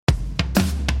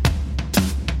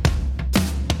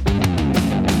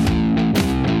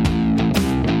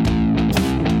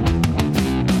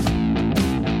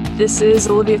This is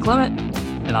Olivia Clement.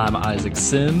 And I'm Isaac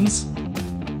Sims.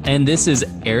 And this is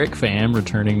Eric Pham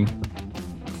returning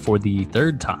for the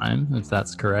third time, if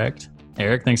that's correct.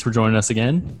 Eric, thanks for joining us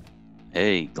again.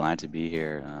 Hey, glad to be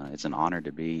here. It's an honor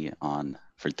to be on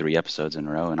for 3 episodes in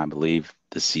a row, and I believe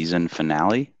the season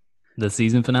finale. The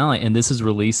season finale. And this is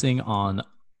releasing on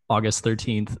August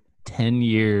 13th, 10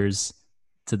 years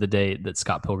to the date that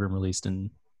Scott Pilgrim released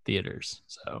in theaters.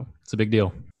 So it's a big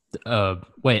deal.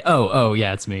 Wait. Oh,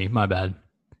 yeah, it's me. My bad.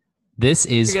 This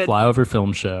is Flyover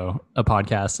Film Show, a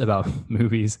podcast about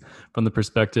movies from the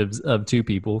perspectives of 2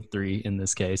 people, 3 in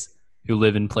this case, who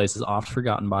live in places oft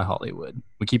forgotten by Hollywood.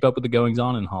 We keep up with the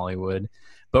goings-on in Hollywood,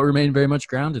 but remain very much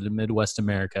grounded in Midwest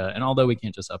America. And although we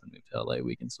can't just up and move to LA,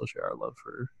 we can still share our love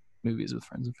for movies with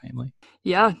friends and family.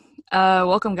 Yeah.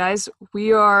 Welcome, guys.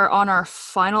 We are on our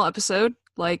final episode,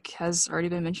 like has already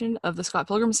been mentioned, of the Scott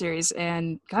Pilgrim series.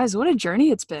 And guys, what a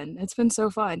journey it's been. It's been so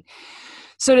fun.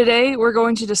 So today we're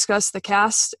going to discuss the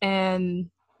cast and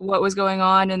what was going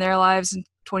on in their lives in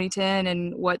 2010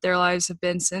 and what their lives have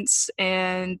been since,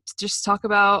 and just talk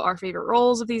about our favorite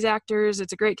roles of these actors.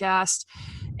 It's a great cast,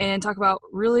 and talk about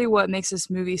really what makes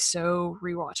this movie so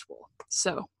rewatchable.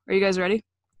 So, are you guys ready?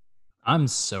 I'm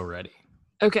so ready.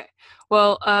 Okay.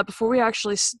 Well, before we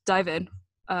actually dive in,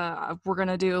 we're going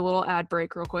to do a little ad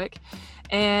break real quick.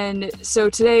 And so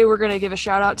today we're going to give a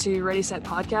shout out to Ready Set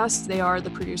Podcast. They are the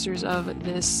producers of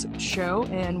this show,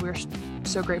 and we're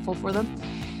so grateful for them.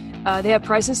 They have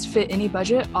prices to fit any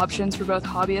budget, options for both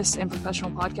hobbyists and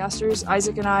professional podcasters.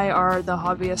 Isaac and I are the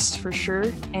hobbyists for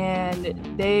sure, and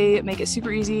they make it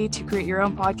super easy to create your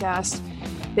own podcast.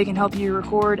 They can help you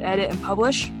record, edit, and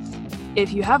publish.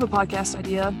 If you have a podcast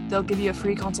idea, they'll give you a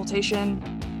free consultation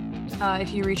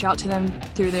if you reach out to them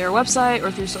through their website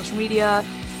or through social media.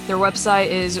 Their website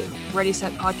is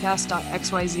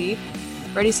readysetpodcast.xyz.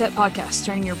 Ready Set Podcast,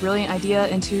 turning your brilliant idea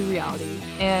into reality.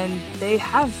 And they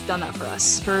have done that for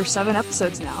us for 7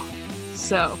 episodes now.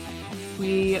 So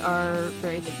we are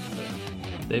very thankful for them.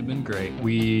 They've been great.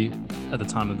 We, at the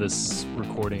time of this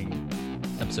recording,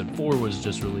 episode 4 was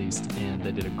just released, and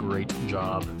they did a great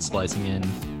job splicing in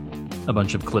a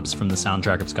bunch of clips from the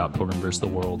soundtrack of Scott Pilgrim vs. the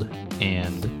World,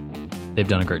 and they've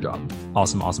done a great job.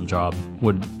 Awesome job.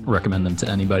 Would recommend them to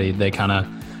anybody. They kind of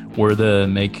were the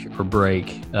make or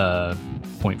break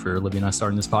point for Olivia and I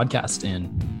starting this podcast, and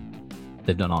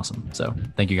they've done awesome. So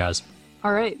thank you guys.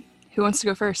 All right. Who wants to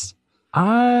go first?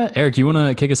 Eric, you want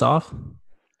to kick us off?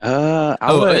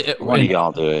 I'll let one of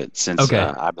y'all do it since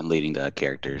I've been leading the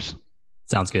characters.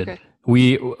 Sounds good. Okay.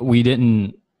 We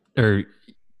didn't,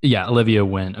 Olivia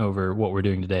went over what we're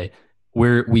doing today.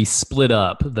 We split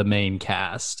up the main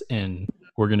cast, and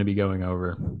we're going to be going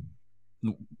over.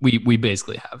 We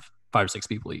basically have 5 or 6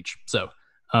 people each. So,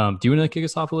 do you want to kick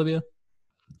us off, Olivia?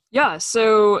 Yeah.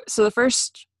 So the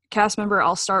first cast member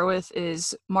I'll start with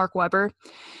is Mark Webber,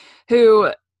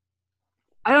 who,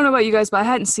 I don't know about you guys, but I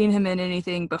hadn't seen him in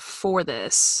anything before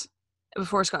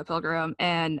Scott Pilgrim,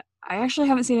 and I actually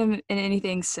haven't seen him in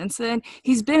anything since then.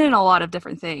 He's been in a lot of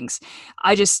different things.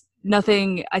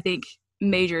 Nothing, I think,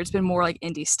 major. It's been more like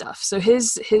indie stuff. So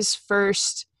his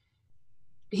first,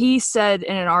 he said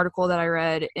in an article that I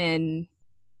read in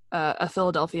a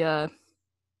Philadelphia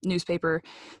newspaper,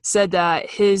 said that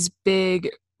his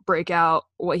big breakout,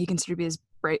 what he considered to be his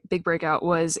big breakout,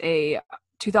 was a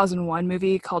 2001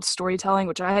 movie called Storytelling,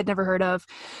 which I had never heard of,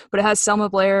 but it has Selma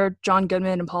Blair, John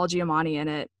Goodman, and Paul Giamatti in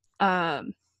it.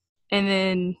 And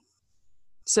then,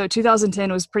 so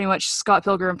 2010 was pretty much Scott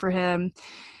Pilgrim for him,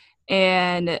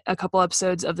 and a couple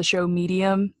episodes of the show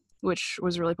Medium, which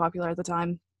was really popular at the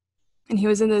time. And he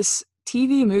was in this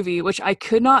TV movie, which I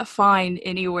could not find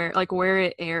anywhere, like where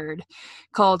it aired,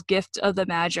 called Gift of the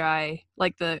Magi,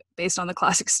 based on the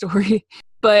classic story.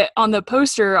 But on the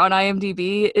poster on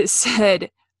IMDb, it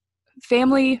said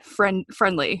family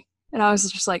friendly. And I was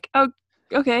just like, oh,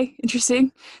 okay,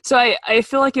 interesting. So I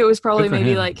feel like it was probably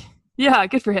maybe him.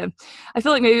 Good for him. I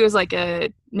feel like maybe it was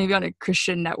maybe on a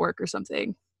Christian network or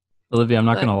something. Olivia, I'm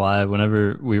not going to lie.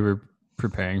 Whenever we were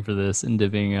preparing for this and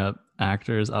divvying up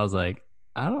actors, I was like,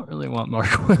 I don't really want Mark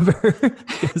Webber.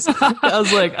 I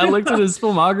was like, I looked at his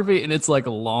filmography, and it's like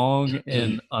long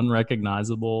and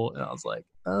unrecognizable. And I was like,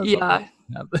 yeah.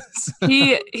 Have this.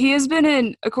 he has been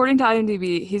in, according to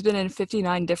IMDb, he's been in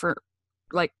 59 different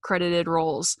credited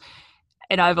roles,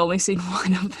 and I've only seen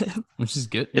one of them. Which is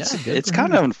good. It's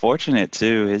kind of unfortunate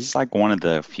too. It's like one of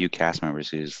the few cast members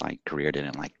whose career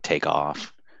didn't take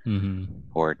off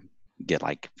or get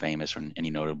famous for any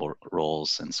notable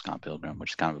roles in Scott Pilgrim,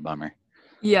 which is kind of a bummer.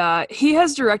 Yeah, he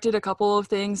has directed a couple of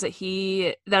things that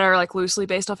are loosely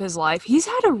based off his life. He's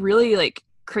had a really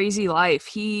crazy life.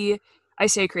 I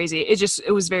say crazy.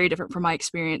 It was very different from my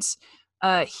experience.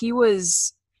 He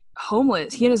was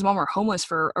homeless. He and his mom were homeless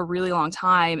for a really long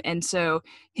time, and so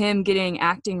him getting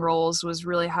acting roles was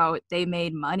really how they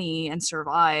made money and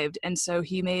survived. And so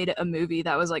he made a movie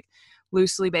that was like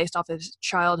loosely based off his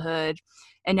childhood,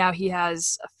 and now he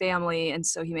has a family, and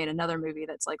so he made another movie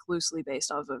that's like loosely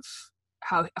based off of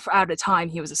how at a time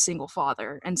he was a single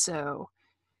father. And so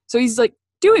he's like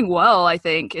doing well. I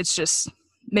think it's just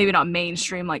maybe not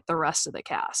mainstream like the rest of the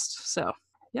cast. So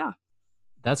yeah.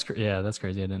 That's crazy. I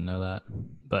didn't know that.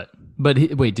 But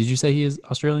wait, did you say he is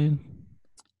Australian?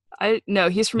 No,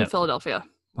 he's from Philadelphia.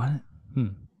 What?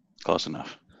 Close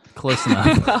enough.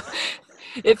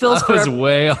 It feels I was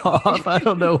way off. I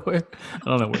don't know where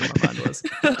my mind was.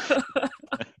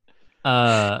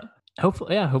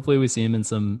 Hopefully we see him in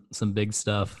some big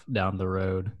stuff down the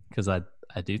road, because I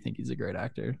do think he's a great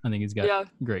actor. I think he's got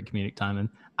great comedic timing.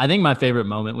 I think my favorite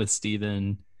moment with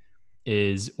Steven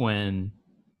is when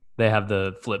they have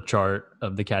the flip chart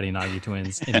of the Katinagi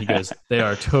twins, and he goes, "They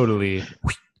are totally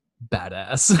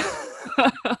badass."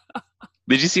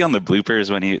 Did you see on the bloopers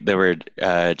when they were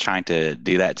trying to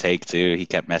do that take too? He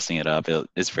kept messing it up.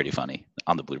 It's pretty funny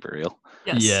on the blooper reel.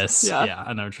 Yes. Yeah,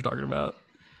 I know what you're talking about.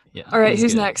 Yeah. All right,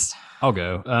 who's next? I'll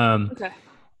go. Okay.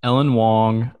 Ellen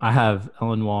Wong. I have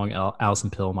Ellen Wong, Allison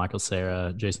Pill, Michael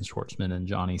Cera, Jason Schwartzman, and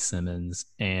Johnny Simmons.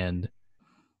 And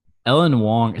Ellen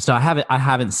Wong. So I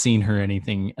haven't seen her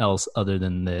anything else other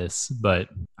than this, but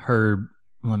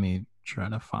let me try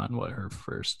to find what her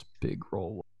first big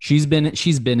role was. She's been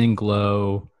in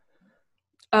Glow.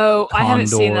 Oh, Condor. I haven't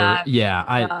seen that.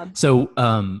 Yeah,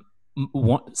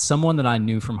 someone that I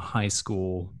knew from high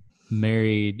school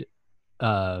met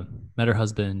her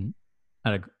husband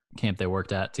at a camp they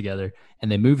worked at together,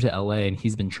 and they moved to LA, and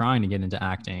he's been trying to get into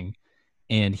acting,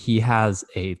 and he has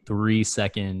a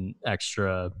 3-second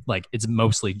extra, like it's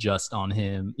mostly just on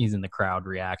him. He's in the crowd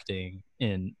reacting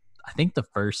in, I think, the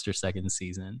first or second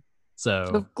season. So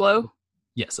of Glow?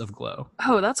 Yes, of Glow.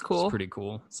 Oh, that's cool. It's pretty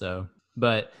cool. So,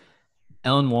 but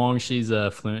Ellen Wong, she's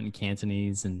fluent in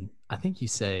Cantonese, and I think you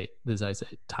say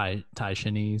Thai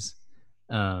Chinese.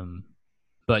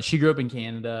 But she grew up in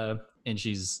Canada, and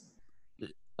she's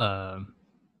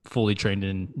fully trained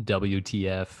in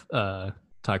WTF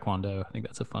Taekwondo. I think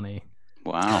that's a funny.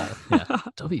 Wow. Yeah,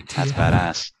 WTF. That's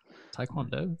badass.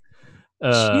 Taekwondo.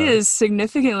 She is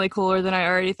significantly cooler than I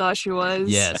already thought she was.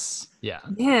 Yes. Yeah.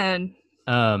 Man.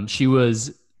 She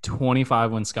was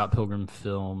 25 when Scott Pilgrim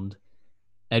filmed.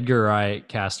 Edgar Wright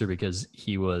cast her because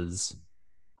he was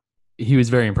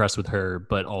very impressed with her,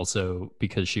 but also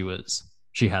because she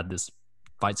had this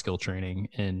fight skill training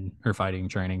in her fighting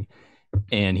training,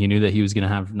 and he knew that he was going to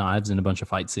have knives in a bunch of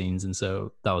fight scenes, and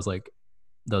so that was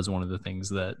one of the things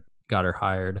that got her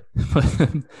hired.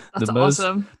 That's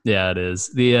awesome. Yeah, it is.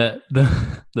 The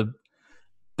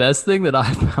best thing that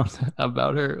I found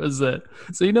about her was that,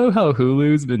 so you know how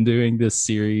Hulu's been doing this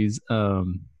series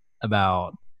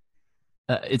about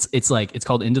it's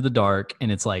called Into the Dark,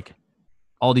 and it's like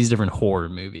all these different horror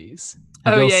movies.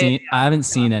 I haven't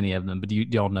seen any of them, but do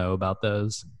y'all know about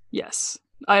those? Yes.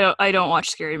 I don't watch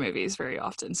scary movies very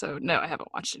often, so no, I haven't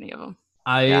watched any of them.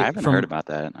 I haven't heard about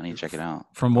that. I need to check it out.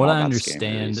 From what I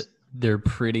understand, they're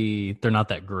not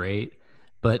that great,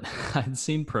 but I'd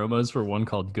seen promos for one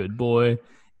called Good Boy,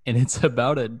 and it's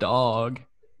about a dog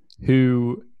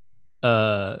who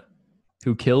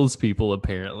kills people,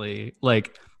 apparently.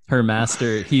 Like, her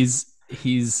master, he's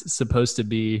supposed to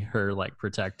be her like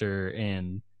protector,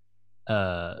 and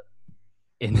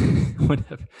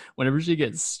whenever she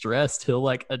gets stressed, he'll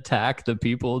like attack the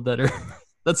people that are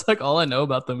that's like all I know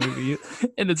about the movie,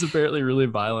 and it's apparently really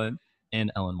violent,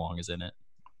 and Ellen Wong is in it.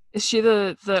 Is she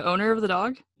the owner of the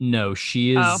dog? No,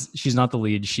 she is. Oh. She's not the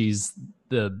lead. She's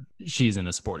in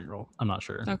a supporting role. I'm not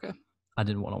sure. Okay. I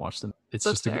didn't want to watch them. It's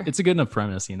just it's a good enough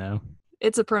premise, you know.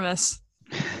 It's a premise.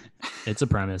 It's a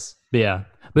premise. But yeah.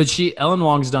 But Ellen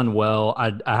Wong's done well.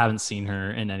 I haven't seen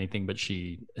her in anything, but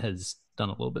she has done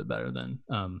a little bit better than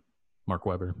Mark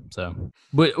Webber. So,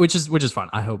 which is fun.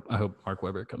 I hope Mark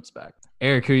Webber comes back.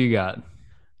 Eric, who you got?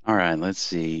 All right, let's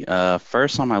see.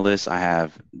 First on my list, I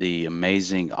have the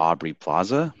amazing Aubrey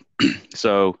Plaza.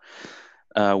 So,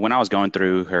 when I was going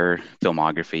through her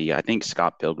filmography, I think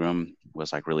Scott Pilgrim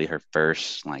was like really her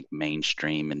first like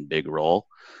mainstream and big role.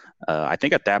 I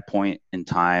think at that point in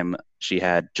time, she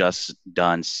had just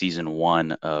done season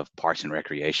 1 of Parks and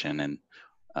Recreation, and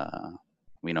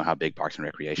we know how big Parks and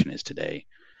Recreation is today.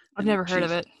 I've never heard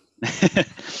of it.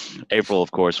 April,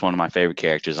 of course, one of my favorite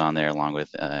characters on there, along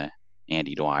with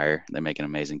Andy Dwyer. They make an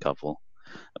amazing couple.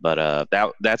 But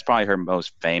that's probably her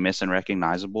most famous and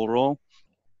recognizable role.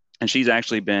 And she's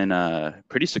actually been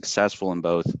pretty successful in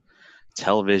both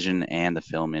television and the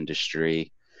film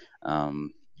industry.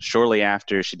 Shortly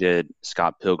after she did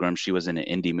Scott Pilgrim, she was in an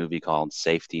indie movie called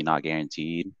Safety Not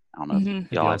Guaranteed. I don't know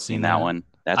if y'all have seen that one.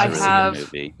 That's a really good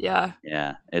movie. Yeah.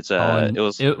 Yeah. It's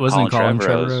it wasn't Colin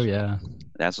Trevorrow. Yeah.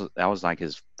 That was like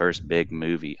his first big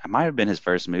movie. It might have been his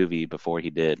first movie before he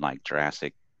did like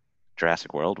Jurassic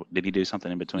World. Did he do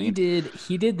something in between?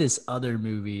 He did this other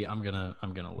movie. I'm gonna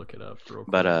look it up real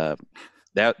quick. But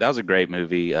that was a great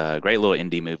movie, great little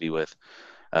indie movie with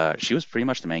she was pretty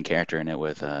much the main character in it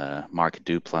with Mark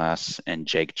Duplass and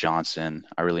Jake Johnson.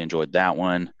 I really enjoyed that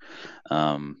one.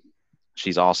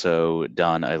 She's also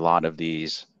done a lot of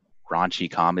these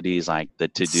raunchy comedies like The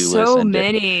To-Do List. So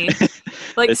many.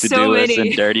 Like The so To-Do many. List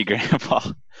and Dirty Grandpa.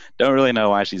 Don't really know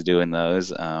why she's doing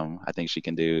those. I think she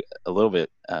can do a little bit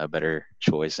better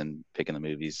choice in picking the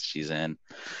movies she's in.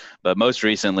 But most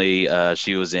recently,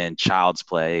 she was in Child's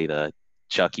Play, the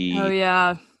Chucky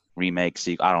remake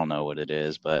sequel. I don't know what it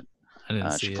is, but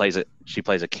she plays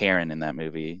a Karen in that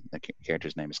movie. The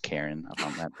character's name is Karen. I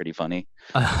found that pretty funny.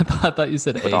 I thought you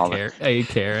said a Karen.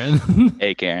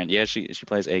 A Karen. Yeah, she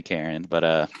plays a Karen,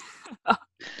 but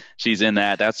she's in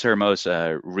that. That's her most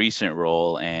recent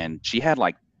role, and she had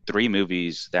like 3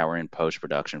 movies that were in post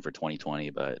production for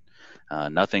 2020, but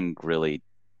nothing really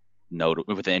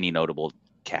notable with any notable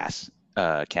cast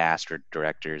or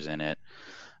directors in it.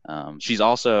 She's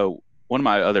also one of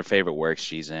my other favorite works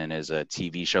she's in is a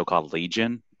TV show called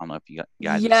Legion. I don't know if you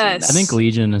guys have seen that. I think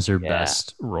Legion is her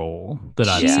best role that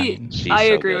I've seen. I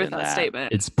agree with that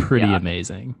statement. It's pretty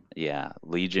amazing. Yeah,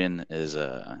 Legion is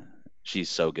she's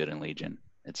so good in Legion.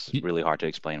 It's really hard to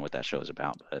explain what that show is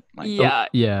about, but like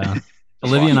yeah.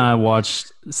 Olivia and I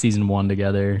watched season 1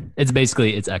 together. It's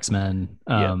X-Men.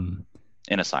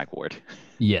 In a psych ward.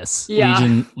 Yes.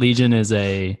 Yeah. Legion is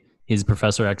he's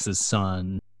Professor X's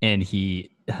son, and he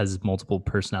has multiple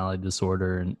personality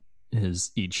disorder, and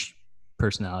each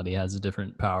personality has a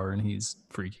different power, and he's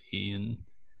freaky.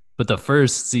 But the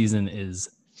first season is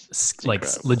like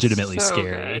legitimately so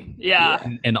scary.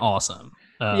 And awesome.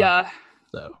 But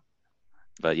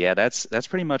yeah, that's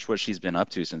pretty much what she's been up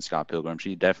to since Scott Pilgrim.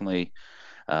 She definitely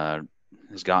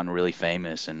has gotten really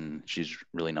famous, and she's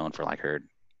really known for like her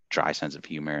dry sense of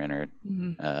humor and her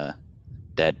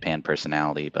deadpan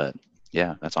personality. But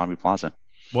yeah, that's Aubrey Plaza.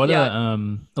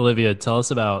 Olivia, tell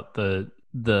us about the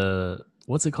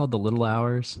what's it called, The Little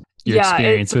Hours? Your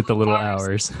experience with The Little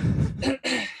Hours.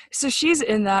 So she's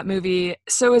in that movie.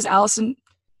 So is Allison.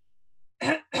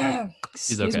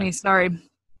 Excuse me, sorry.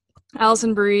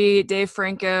 Allison Brie, Dave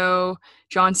Franco,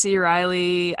 John C.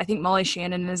 Reilly. I think Molly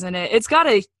Shannon is in it. It's got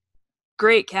a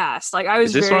great cast. Like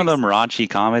is this one of them raunchy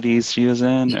comedies she was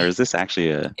in, or is this actually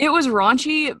It was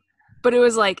raunchy, but it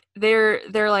was like they're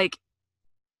like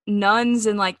nuns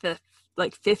in like the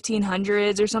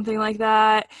 1500s or something like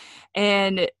that,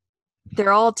 and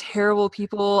they're all terrible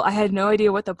people. I had no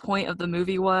idea what the point of the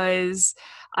movie was.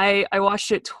 I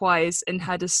watched it twice and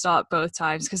had to stop both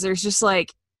times because there's just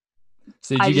like.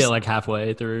 So did you get like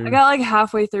halfway through? I got like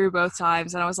halfway through both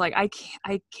times, and I was like, I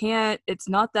can't. It's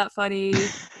not that funny.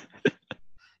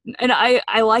 And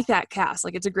I like that cast.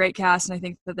 Like, it's a great cast, and I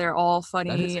think that they're all funny.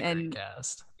 That is a great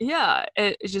cast. Yeah,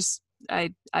 it's just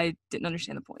I didn't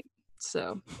understand the point.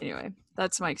 So anyway,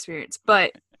 that's my experience.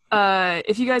 But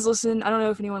if you guys listen, I don't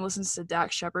know if anyone listens to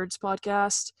Dax Shepard's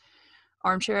podcast,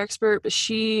 Armchair Expert, but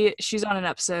she's on an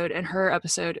episode, and her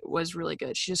episode was really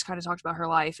good. She just kind of talked about her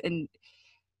life, and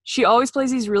she always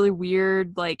plays these really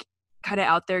weird, like, kind of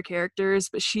out there characters,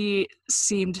 but she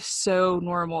seemed so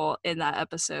normal in that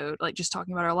episode, like just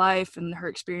talking about her life and her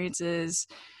experiences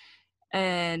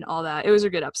and all that. It was a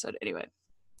good episode anyway.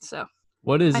 So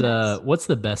what's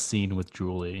the best scene with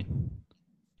Julie?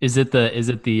 Is it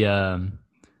the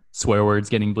swear words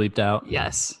getting bleeped out?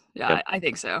 Yes. Yeah, yep. I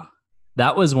think so.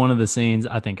 That was one of the scenes.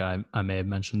 I think I may have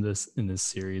mentioned this in this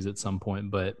series at some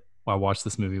point, but I watched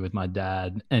this movie with my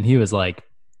dad, and he was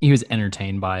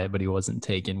entertained by it, but he wasn't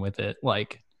taken with it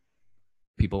like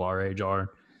people our age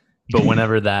are. But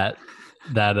whenever that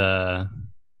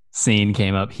scene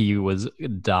came up, he was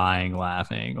dying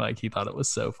laughing. Like, he thought it was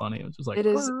so funny. It was just like, it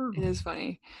is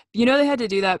funny. You know, they had to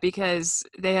do that because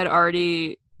they had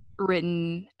already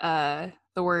written the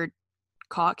word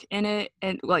cock in it,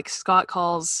 and like Scott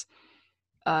calls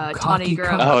Tawny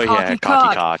girl cocky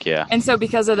cock, yeah. And so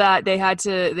because of that,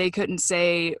 they couldn't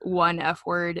say one F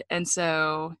word, and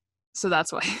so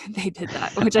that's why they did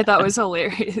that, which I thought was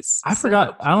hilarious. I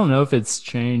forgot. I don't know if it's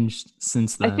changed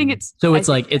since then. I think it's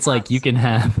like you can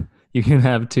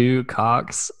have 2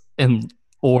 cocks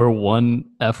or one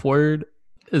F word.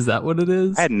 Is that what it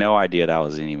is? I had no idea that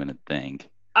was even a thing.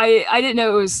 I didn't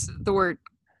know it was the word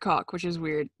cock, which is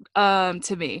weird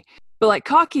to me. But like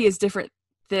cocky is different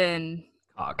than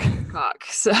Cock.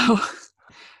 So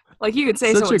like you could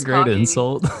say Such a someone's great cocky.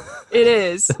 insult. It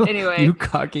is. Anyway. You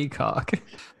cocky cock.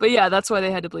 But yeah, that's why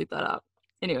they had to bleep that out.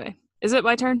 Anyway, is it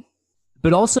my turn?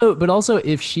 But also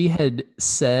if she had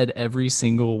said every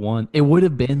single one, it would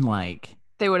have been like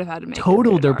they would have had to make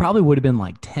total. There probably would have been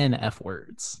like 10 F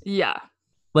words. Yeah.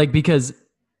 Like because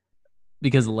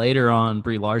later on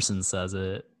Brie Larson says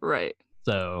it. Right.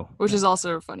 So which is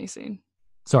also a funny scene.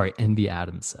 Sorry, Envy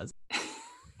Adams says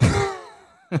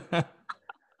it.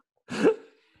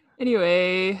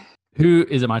 Anyway. Who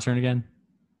is it my turn again?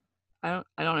 I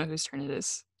don't know whose turn it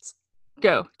is.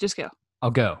 Go. Just go.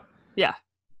 I'll go. Yeah.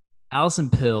 Alison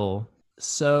Pill.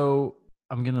 So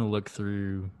I'm going to look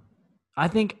through. I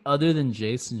think other than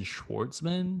Jason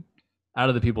Schwartzman, out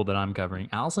of the people that I'm covering,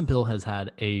 Alison Pill has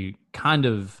had a kind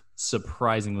of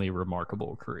surprisingly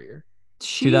remarkable career.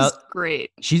 She's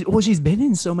great. She's been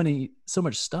in so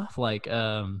much stuff. Like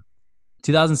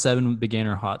 2007 began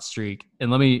her hot streak.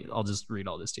 And I'll just read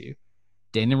all this to you.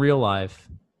 Day in Real Life,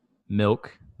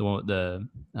 Milk, the one with the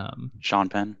Sean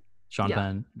Penn.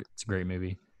 Penn. It's a great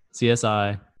movie.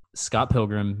 CSI, Scott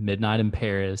Pilgrim, Midnight in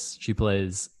Paris. She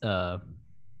plays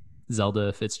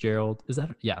Zelda Fitzgerald. Is that?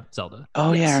 Yeah, Zelda.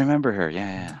 Oh, yes. Yeah, I remember her.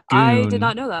 Yeah. Goon. I did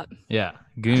not know that. Yeah.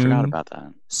 Goon. I forgot about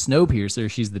that. Snowpiercer.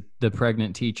 She's the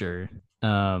pregnant teacher.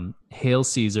 Hail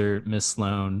Caesar, Miss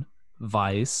Sloane.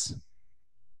 Vice.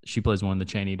 She plays one of the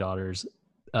Chaney daughters.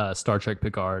 Star Trek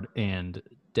Picard and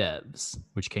Devs,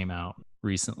 which came out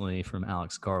recently from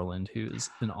Alex Garland, who's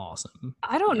an awesome.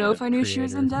 I don't know if I knew she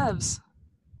was in Devs.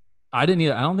 I didn't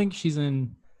either. I don't think she's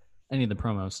in any of the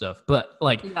promo stuff, but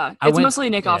like, yeah, it's mostly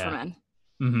Nick Offerman.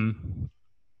 Mm-hmm.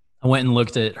 I went and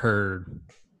looked at her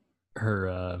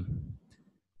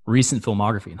recent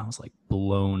filmography, and I was like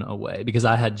blown away because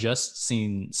I had just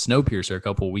seen Snowpiercer a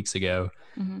couple of weeks ago,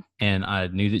 and I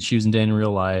knew that she was in Day in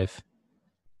Real Life,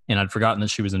 and I'd forgotten that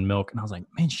she was in Milk, and I was like,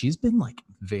 man, she's done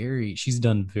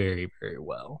very, very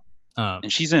well.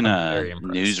 And she's in a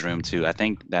Newsroom too. I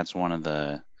think that's one of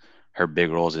her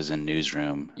big roles is in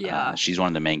Newsroom. Yeah. She's one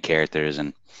of the main characters,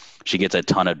 and she gets a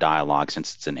ton of dialogue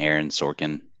since it's an Aaron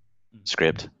Sorkin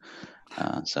script.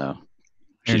 So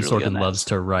Aaron Sorkin loves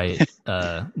to write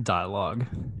dialogue.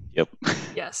 Yep.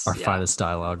 Yes. Our finest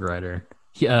dialogue writer.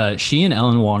 She and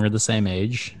Ellen Wong are the same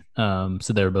age. So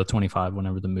they were both 25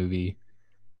 whenever the movie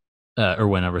or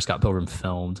whenever Scott Pilgrim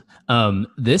filmed.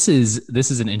 This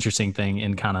is an interesting thing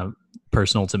and kind of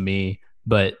personal to me.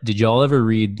 But did y'all ever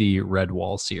read the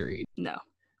Redwall series? No.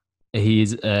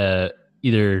 He's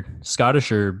either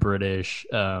Scottish or British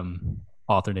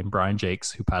author named Brian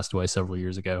Jakes, who passed away several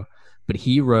years ago. But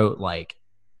he wrote like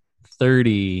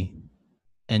 30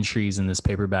 entries in this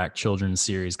paperback children's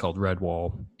series called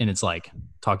Redwall. And it's like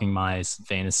talking mice,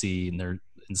 fantasy, and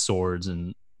swords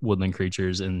and woodland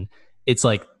creatures. And it's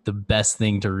like the best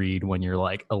thing to read when you're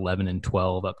like 11 and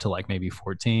 12 up to like maybe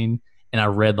 14. And I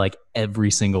read like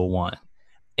every single one.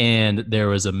 And there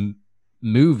was a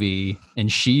movie,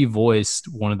 and she voiced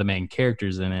one of the main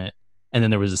characters in it. And then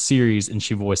there was a series, and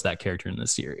she voiced that character in the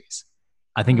series.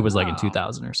 I think it was like in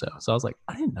 2000 or so. So I was like,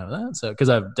 I didn't know that. So because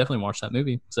I've definitely watched that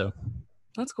movie. So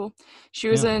that's cool. She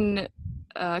was in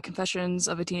Confessions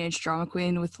of a Teenage Drama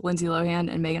Queen with Lindsay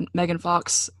Lohan and Megan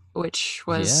Fox, which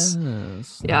was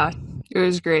it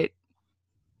was great.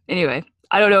 Anyway.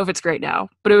 I don't know if it's great now,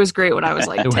 but it was great when I was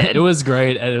like 10. It was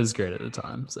great. It was great at the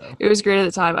time. So it was great at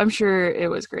the time. I'm sure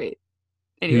it was great.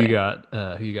 Anyway, who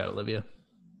you got, Olivia?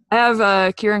 I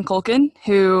have Kieran Culkin,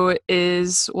 who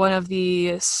is one of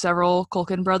the several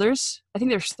Culkin brothers. I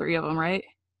think there's 3 of them, right?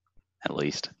 At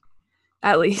least.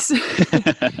 Trace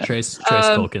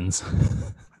Culkins.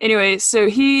 Anyway, so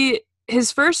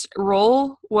his first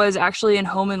role was actually in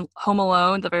Home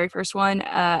Alone, the very first one,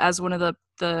 as one of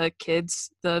the kids,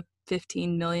 the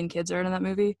 15 million kids are in that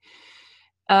movie.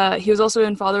 He was also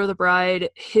in Father of the Bride.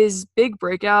 His big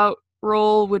breakout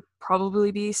role would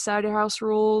probably be Cider House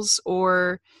Rules,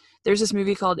 or there's this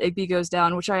movie called Igby Goes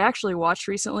Down, which I actually watched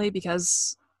recently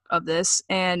because of this,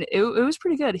 and it was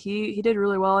pretty good. He did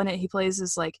really well in it. He plays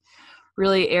this like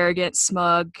really arrogant,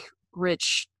 smug,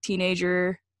 rich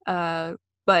teenager,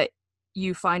 but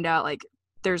you find out like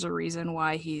there's a reason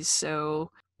why he's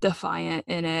so defiant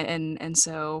in it, and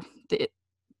so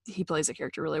he plays the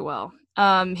character really well.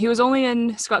 He was only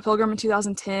in Scott Pilgrim in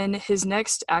 2010. His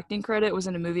next acting credit was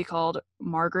in a movie called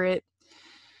Margaret,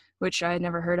 which I had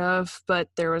never heard of, but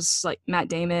there was like Matt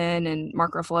Damon and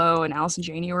Mark Ruffalo and Allison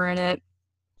Janney were in it.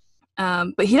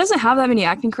 But he doesn't have that many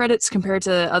acting credits compared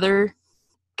to other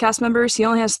cast members. He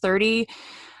only has 30.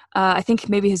 I think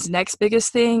maybe his next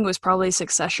biggest thing was probably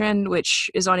Succession,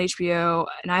 which is on HBO,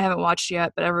 and I haven't watched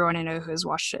yet, but everyone I know who has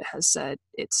watched it has said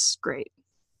it's great.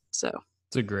 So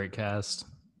it's a great cast.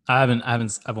 I've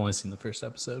only seen the first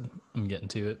episode. I'm getting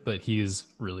to it, but he's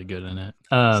really good in it.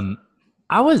 That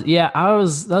was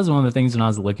one of the things when I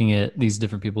was looking at these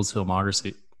different people's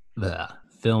filmographies.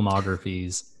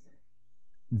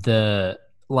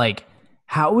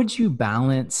 How would you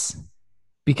balance?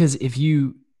 Because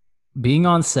being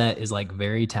on set is like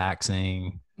very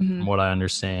taxing, from what I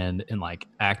understand, and like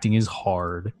acting is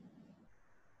hard,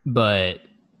 but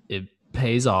it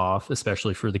pays off,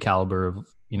 especially for the caliber of,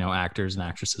 actors and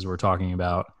actresses we're talking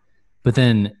about. But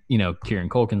then, Kieran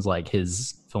Culkin's like,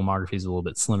 his filmography is a little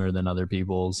bit slimmer than other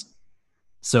people's.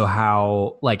 So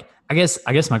how, like, I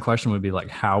guess my question would be like,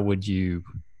 how would you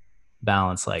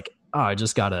balance like, oh, I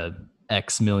just got a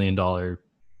X $1 million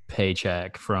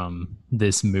paycheck from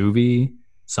this movie,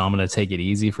 so I'm going to take it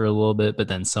easy for a little bit, but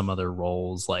then some other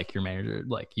roles, like your manager,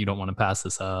 like you don't want to pass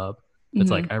this up.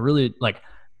 It's like, I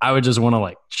would just want to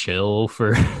like chill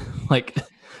for like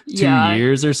 2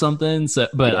 years or something. So,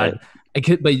 but I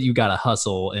could, but you got to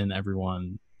hustle, and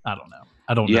everyone, I don't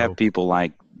know. You have people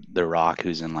like The Rock,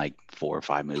 who's in like 4 or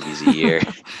 5 movies a year.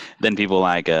 Then people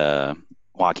like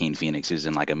Joaquin Phoenix, who's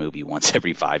in like a movie once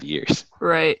every 5 years.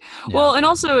 Right. Yeah. Well, and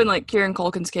also in like Kieran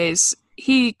Culkin's case,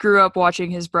 he grew up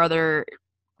watching his brother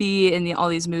be in all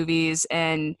these movies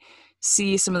and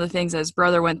see some of the things that his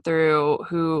brother went through,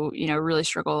 who, really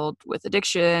struggled with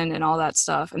addiction and all that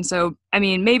stuff. And so, I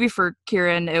mean, maybe for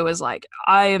Kieran, it was like,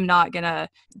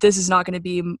 this is not going to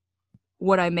be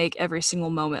what I make every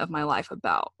single moment of my life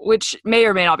about, which may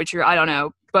or may not be true. I don't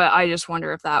know. But I just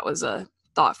wonder if that was a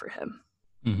thought for him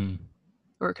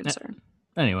or a concern.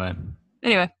 Anyway,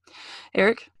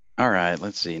 Eric? All right,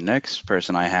 let's see. Next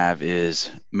person I have is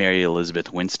Mary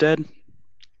Elizabeth Winstead.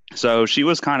 So she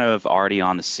was kind of already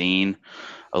on the scene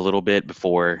a little bit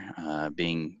before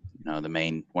being, one of the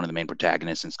main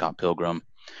protagonists in Scott Pilgrim.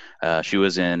 She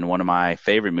was in one of my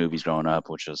favorite movies growing up,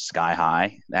 which was Sky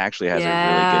High. It actually has a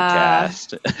really good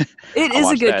cast. It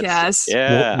is a good cast.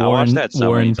 Yeah, I watched that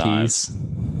so many times.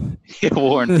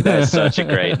 Warren, that's such a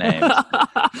great name.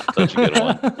 Such a good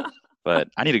one. But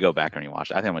I need to go back and rewatch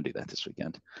it. I think I'm going to do that this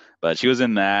weekend. But she was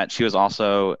in that. She was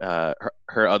also,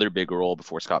 her other big role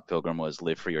before Scott Pilgrim was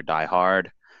Live Free or Die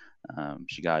Hard.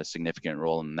 She got a significant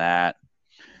role in that.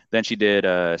 Then she did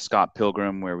Scott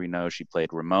Pilgrim, where we know she played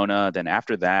Ramona. Then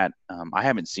after that, I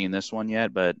haven't seen this one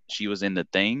yet, but she was in The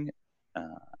Thing.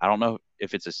 I don't know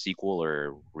if it's a sequel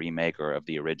or remake or of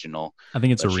the original. I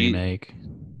think it's a remake.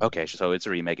 Okay, so it's a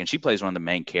remake, and she plays one of the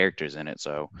main characters in it.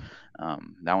 So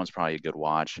that one's probably a good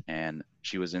watch. And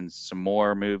she was in some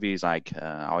more movies. Like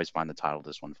I always find the title of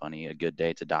this one funny: A Good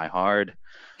Day to Die Hard.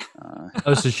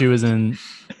 So she was in.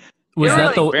 Was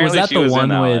that the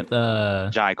one with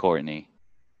Jai Courtney?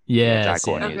 Yeah, Jai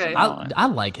Courtney. Okay. I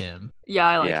like him. Yeah,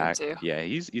 I like him too. Yeah,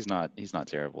 he's not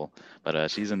terrible, but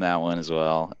she's in that one as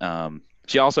well.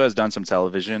 She also has done some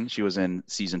television. She was in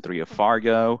season 3 of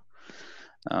Fargo.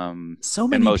 So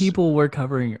many people were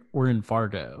in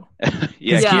Fargo.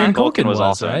 Kieran Culkin was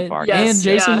also in Fargo. Yes, and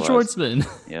Jason Schwartzman.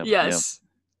 Yep, yes.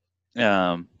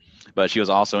 Yep. But she was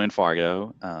also in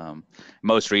Fargo.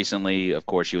 Most recently, of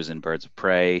course, she was in Birds of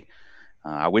Prey.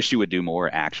 I wish she would do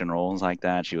more action roles like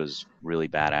that. She was really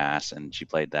badass, and she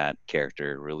played that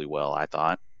character really well, I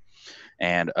thought.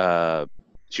 And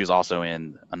she was also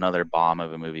in another bomb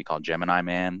of a movie called Gemini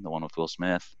Man, the one with Will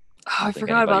Smith. Oh, I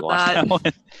forgot about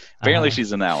that. Apparently,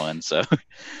 she's in that one. So,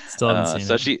 still haven't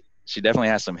seen it. She definitely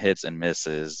has some hits and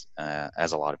misses,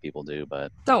 as a lot of people do.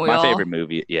 But don't we all? Favorite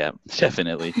movie, yeah,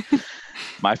 definitely.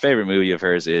 My favorite movie of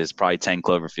hers is probably 10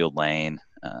 Cloverfield Lane.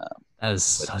 That is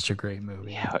such a great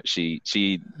movie. Yeah,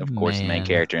 she of course the main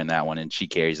character in that one, and she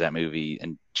carries that movie,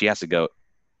 and she has to go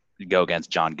against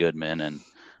John Goodman, and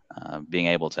being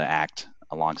able to act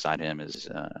alongside him is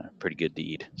a pretty good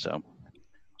deed. So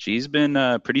she's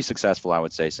been pretty successful, I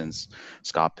would say, since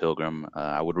Scott Pilgrim.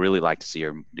 I would really like to see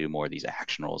her do more of these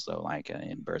action roles, though, like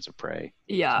in Birds of Prey.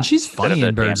 Yeah, she's funny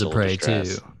in Birds of Prey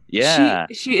too. Yeah,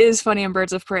 she is funny in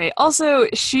Birds of Prey. Also,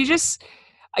 she just.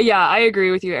 Yeah, I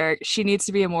agree with you, Eric. She needs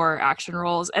to be in more action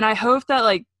roles, and I hope that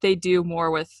like they do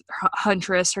more with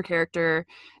Huntress, her character,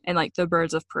 and like the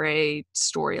Birds of Prey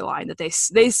storyline. That they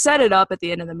set it up at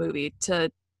the end of the movie to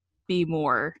be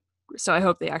more. So I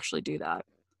hope they actually do that.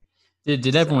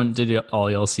 Did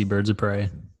all y'all see Birds of Prey?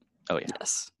 Oh yeah.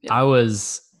 Yes. Yeah.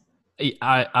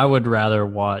 I would rather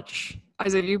watch.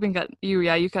 Isaac, you've been cut.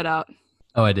 You cut out.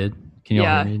 Oh, I did. Can you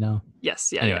all hear me now? Yes.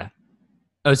 Yeah. Anyway. Yeah.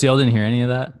 Oh, so y'all didn't hear any of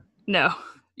that? No.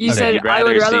 You said I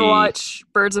would rather watch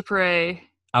Birds of Prey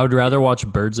I would rather watch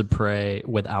Birds of Prey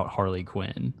without Harley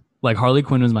Quinn. Like, Harley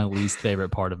Quinn was my least favorite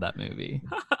part of that movie.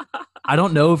 I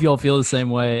don't know if y'all feel the same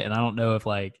way, and I don't know if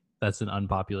like that's an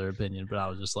unpopular opinion, but I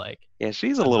was just like, yeah,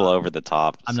 she's a little over the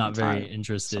top. I'm not very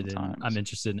interested I'm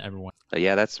interested in everyone. But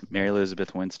yeah, that's Mary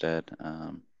Elizabeth Winstead.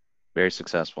 Very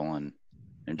successful and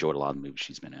enjoyed a lot of the movies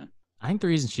she's been in. I think the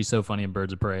reason she's so funny in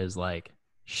Birds of Prey is like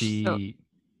the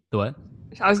what?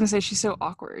 I was gonna say she's so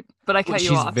awkward, but I cut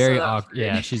you off. She's very awkward.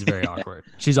 Yeah, she's very awkward.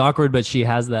 She's awkward, but she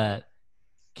has that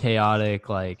chaotic,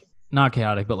 like not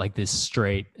chaotic, but like this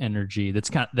straight energy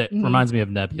that reminds me of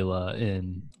Nebula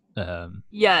in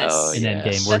yes in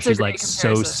Endgame, where she's like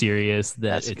so serious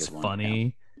that it's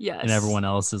funny. Yeah. Yes. And everyone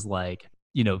else is like,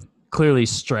 clearly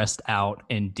stressed out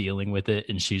and dealing with it,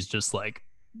 and she's just like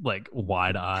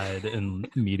wide-eyed and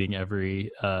meeing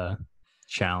every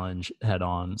challenge head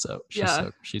on. So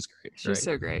she's great. She's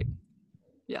so great.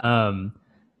 Yeah.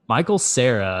 Michael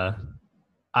Cera.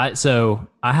 I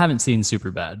haven't seen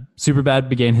Superbad. Superbad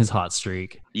began his hot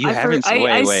streak. You haven't?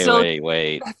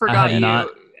 Wait. I forgot you.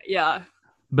 Yeah.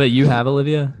 But you have,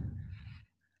 Olivia?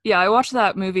 Yeah, I watched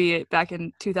that movie back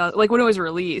in 2000, like when it was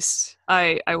released.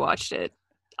 I watched it.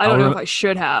 I don't know if I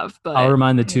should have, but I'll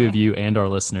remind the two of you and our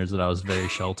listeners that I was very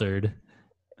sheltered.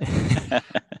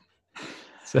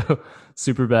 So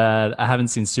Superbad. I haven't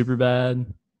seen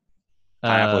Superbad.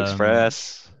 Pineapple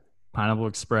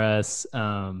Express.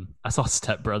 I saw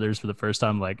Step Brothers for the first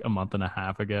time like a month and a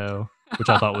half ago, which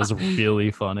I thought was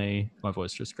really funny. My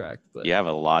voice just cracked. But you have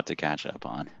a lot to catch up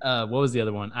on. What was the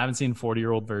other one? I haven't seen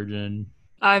 40-Year-Old Virgin.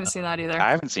 I haven't seen that either. I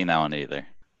haven't seen that one either.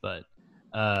 But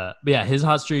yeah, his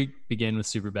hot streak began with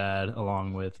Superbad,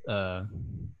 along with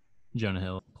Jonah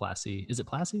Hill, Plassey. Is it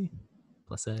Plassey?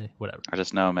 Plassey? Whatever. I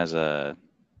just know him as his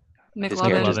McLovin.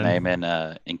 character's name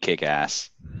in Kick-Ass.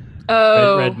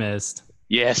 Oh, Red Mist.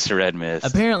 Yes, Red Mist.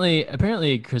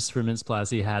 Apparently, Christopher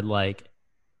Mintz-Plasse had like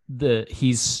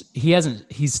he's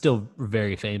still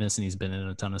very famous and he's been in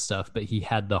a ton of stuff, but he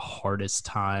had the hardest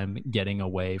time getting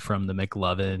away from the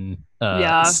McLovin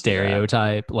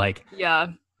stereotype. Like,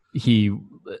 he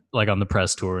like on the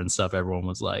press tour and stuff, everyone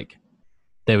was like,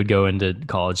 they would go into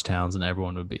college towns and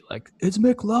everyone would be like, it's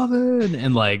McLovin,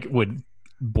 and like would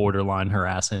borderline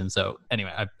harass him. So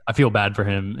anyway, I feel bad for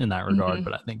him in that regard,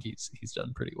 but I think he's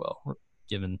done pretty well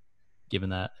given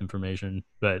that information.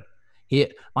 But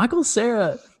Michael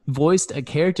Cera voiced a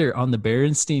character on the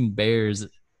Berenstain Bears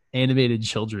animated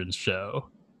children's show.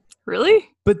 Really?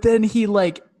 But then he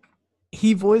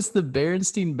voiced the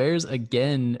Berenstain Bears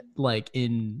again like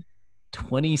in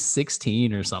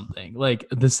 2016 or something, like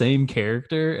the same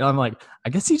character. And I'm like, I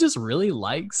guess he just really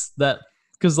likes that,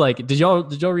 because like did y'all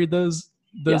read those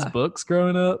books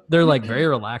growing up? They're like very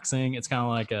relaxing. It's kind of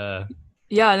like a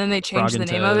and then they changed the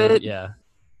name of it. Yeah,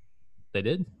 they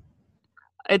did.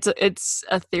 It's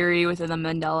a theory within the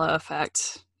Mandela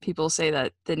effect. People say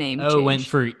that the name changed. Went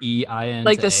for EIN,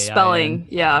 like the spelling.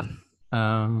 Yeah.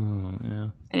 Oh, yeah.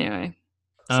 Anyway,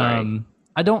 sorry.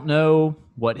 I don't know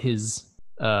what his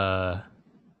kickoff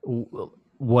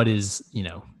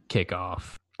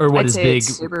or what is big.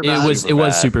 It was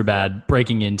Superbad,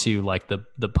 breaking into like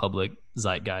the public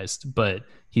zeitgeist. But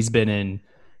he's been in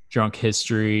Drunk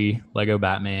History, Lego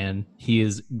Batman. He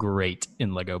is great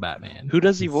in Lego Batman. Who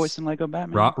does he voice in Lego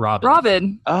Batman?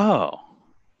 Robin. Oh,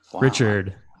 wow.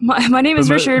 Richard. My name is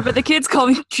Richard, but the kids call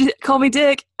me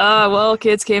Dick. Well,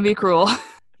 kids can be cruel.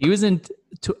 He was in.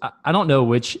 I don't know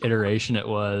which iteration it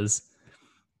was,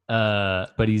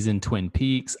 but he's in Twin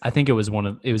Peaks. I think it was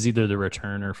either The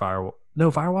Return or Firewalk. No,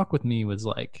 Firewalk with Me was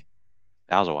like.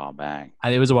 That was a while back.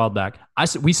 It was a while back.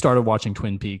 We started watching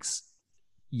Twin Peaks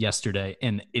yesterday,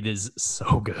 and it is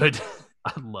so good.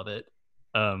 I love it.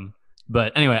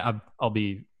 But anyway, I'll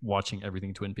be watching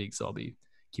everything Twin Peaks, so I'll be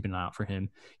keeping an eye out for him.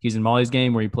 He's in Molly's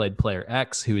Game, where he played Player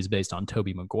X, who is based on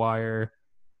Tobey Maguire.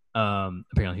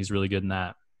 Apparently he's really good in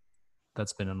that.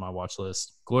 That's been on my watch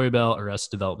list. Glory Bell,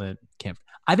 Arrested Development.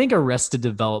 I think Arrested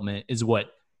Development is what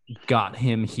got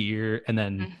him here, and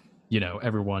then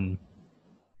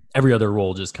every other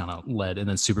role just kind of led, and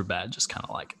then Superbad just kind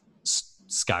of like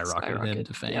skyrocketed him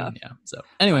to fame. Yeah. So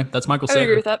anyway, that's Michael Cera. I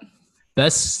agree with that.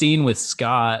 Best scene with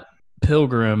Scott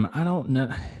Pilgrim. I don't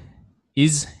know.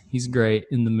 He's great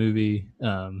in the movie.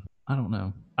 I don't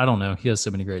know. He has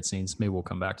so many great scenes. Maybe we'll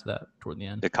come back to that toward the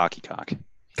end. The cocky cock.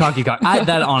 Cocky cock.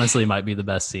 That honestly might be the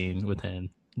best scene with him.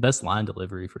 Best line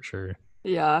delivery for sure.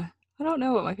 Yeah. I don't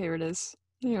know what my favorite is.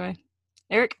 Anyway,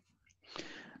 Eric.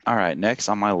 All right. Next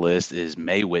on my list is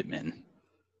Mae Whitman.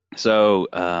 So,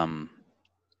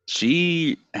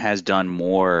 she has done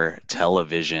more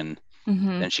television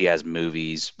than she has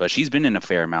movies, but she's been in a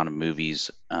fair amount of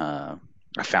movies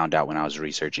I found out when I was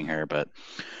researching her. But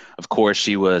of course,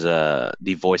 she was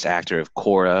the voice actor of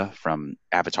Korra from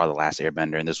Avatar: The Last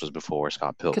Airbender, and this was before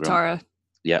Scott Pilgrim. Katara.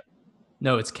 Yep.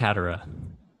 No, it's Katara.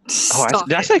 Oh,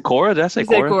 did I say Korra? Did I say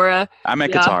Korra? Korra? I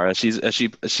meant Katara.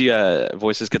 She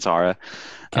voices Katara.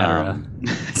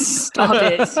 Stop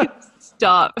it.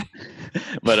 Stop.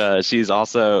 But she's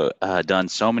also done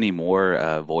so many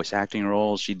more voice acting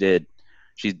roles. She's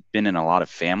been in a lot of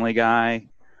Family Guy.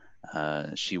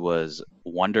 She was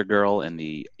Wonder Girl in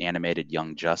the animated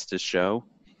Young Justice show,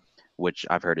 which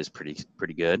I've heard is pretty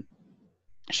good.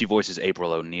 She voices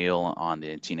April O'Neil on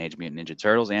the Teenage Mutant Ninja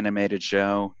Turtles animated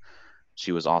show.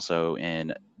 She was also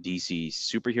in DC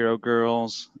Superhero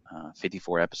Girls,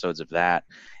 54 episodes of that.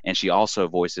 And she also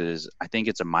voices, I think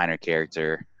it's a minor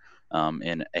character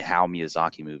in a Hayao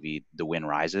Miyazaki movie, The Wind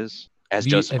Rises, as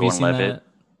Joseph Gordon-Levitt.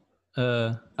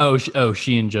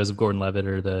 She and Joseph Gordon-Levitt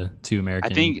are the two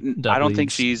American. I don't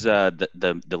think she's the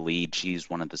lead. She's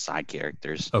one of the side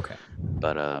characters. Okay,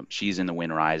 but she's in The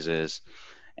Wind Rises,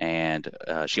 and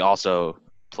she also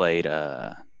played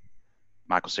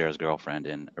Michael Cera's girlfriend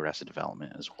in Arrested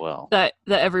Development as well. That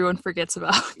everyone forgets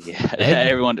about. Yeah,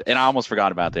 everyone, and I almost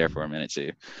forgot about there for a minute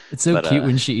too. It's so cute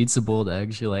when she eats a boiled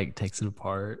egg. She like takes it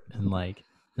apart and like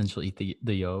then she'll eat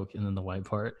the yolk and then the white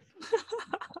part.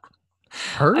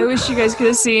 Her? I wish you guys could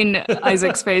have seen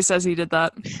Isaac's face as he did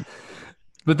that.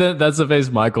 But then that's the face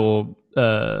Michael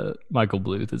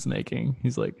Bluth is making.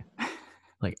 He's like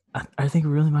I think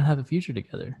we really might have a future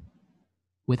together.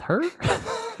 With her?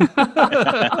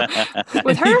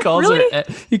 With her?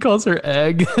 He calls her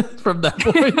egg from that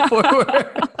point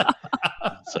forward.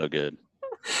 So good.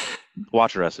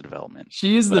 Watch Arrested Development.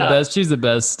 She's the best. She's the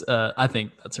best. I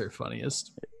think that's her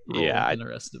funniest role in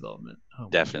Arrested Development. Oh,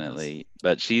 definitely.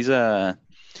 But she's been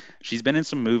in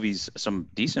some movies, some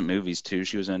decent movies too.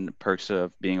 She was in Perks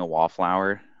of Being a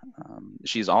Wallflower.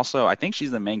 She's also, I think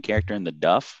she's the main character in The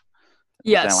Duff.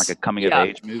 Yes. Is that like a coming of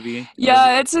age movie?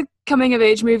 Yeah, it's a coming of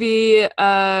age movie.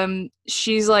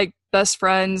 She's like best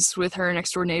friends with her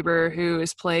next door neighbor, who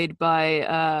is played by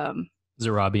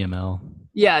Zarabi Amell.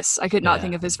 Yes, I could not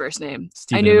think of his first name.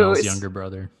 Stephen Amell's younger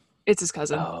brother. It's his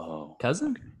cousin. Oh,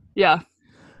 cousin? Yeah.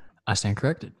 I stand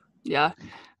corrected. Yeah.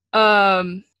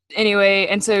 Anyway,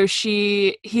 and so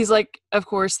he's like, of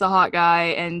course, the hot guy,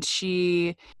 and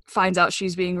she finds out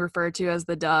she's being referred to as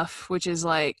the Duff, which is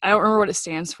like, I don't remember what it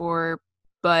stands for,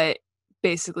 but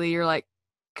basically you're like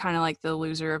kind of like the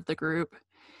loser of the group.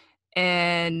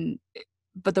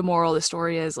 But the moral of the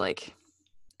story is like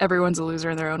everyone's a loser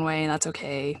in their own way, and that's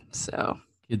okay. So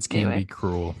kids can be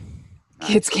cruel.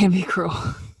 Kids can be cruel.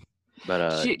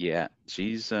 But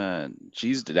she's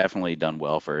definitely done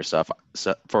well for herself.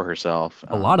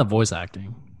 A lot of voice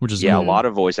acting, which is a lot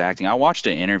of voice acting. I watched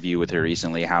an interview with her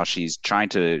recently, how she's trying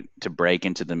to break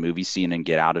into the movie scene and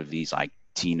get out of these like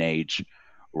teenage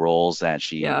roles that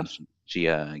she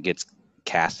gets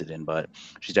casted in. But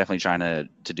she's definitely trying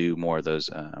to do more of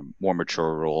those more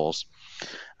mature roles.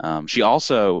 She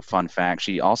also, fun fact,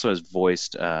 she also has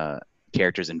voiced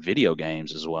characters in video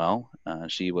games as well.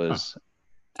 She was.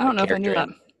 I don't know if I knew that.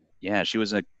 Yeah,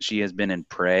 she has been in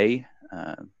Prey.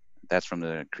 That's from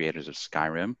the creators of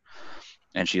Skyrim,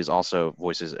 and she is also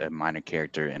voices a minor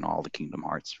character in all the Kingdom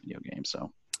Hearts video games.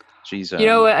 So she's. You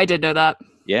know what? I did know that.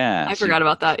 Yeah, I forgot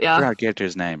about that. Yeah, I forgot her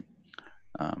character's name.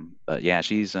 But yeah,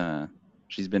 she's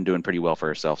been doing pretty well for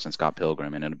herself since Scott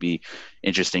Pilgrim, and it'll be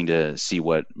interesting to see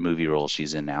what movie role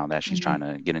she's in now that she's trying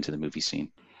to get into the movie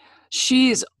scene.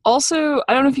 She's also,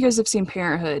 I don't know if you guys have seen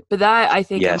Parenthood, but that, I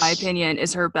think, in my opinion,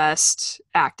 is her best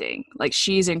acting. Like,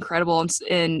 she's incredible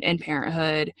in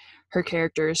Parenthood. Her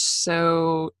character is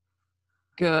so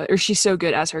good, or she's so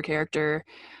good as her character.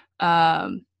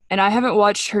 And I haven't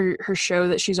watched her show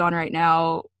that she's on right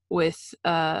now with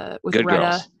Good Retta.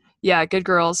 Girls. Yeah, Good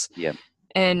Girls. Yep.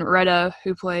 And Retta,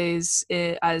 who plays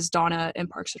it as Donna in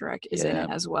Parks and Rec, is in it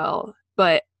as well.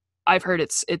 But I've heard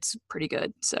it's pretty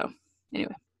good. So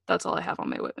anyway. That's all I have on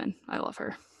Mae Whitman. I love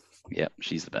her. Yep,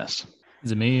 she's the best.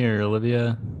 Is it me or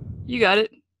Olivia? You got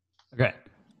it. Okay.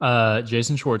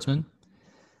 Jason Schwartzman.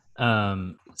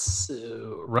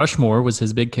 So Rushmore was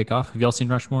his big kickoff. Have y'all seen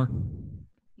Rushmore?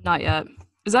 Not yet.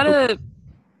 Is that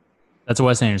That's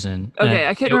Wes Anderson. Okay,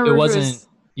 I couldn't remember.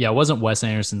 It wasn't Wes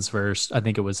Anderson's first. I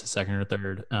think it was his second or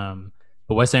third.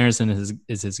 But Wes Anderson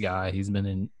is his guy. He's been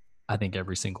in, I think,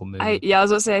 every single movie. I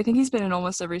was gonna say, I think he's been in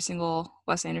almost every single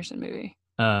Wes Anderson movie.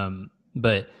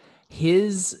 But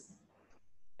his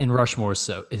and Rushmore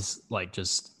is like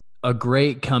just a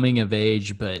great coming of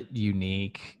age, but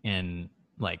unique and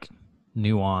like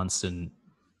nuanced, and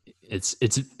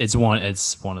it's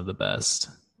one of the best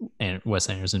Wes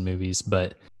Anderson movies.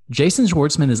 But Jason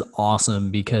Schwartzman is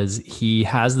awesome because he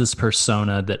has this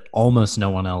persona that almost no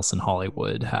one else in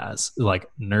Hollywood has, like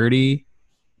nerdy,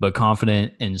 but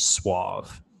confident and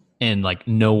suave. And like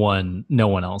no one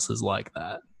else is like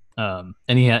that. And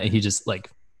he just like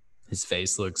his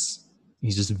face looks,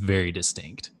 he's just very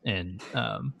distinct. And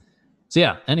so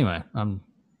yeah, anyway,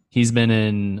 he's been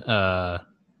in a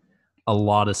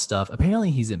lot of stuff.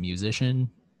 Apparently he's a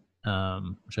musician,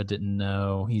 which I didn't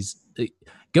know.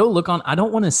 Go look on, I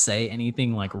don't want to say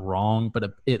anything like wrong, but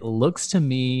it looks to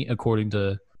me, according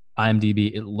to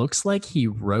IMDb, it looks like he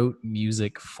wrote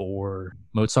music for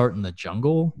Mozart in the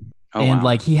Jungle. Oh, and wow.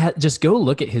 Like he had, just go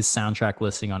look at his soundtrack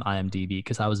listing on IMDb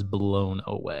because I was blown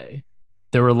away.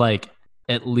 There were like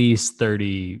at least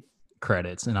 30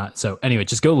 credits. So anyway,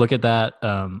 just go look at that.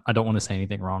 I don't want to say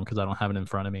anything wrong because I don't have it in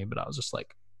front of me, but I was just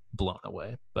like blown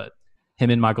away. But him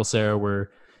and Michael Cera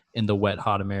were in the Wet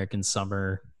Hot American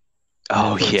Summer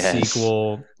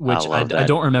sequel, which I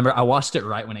don't remember. I watched it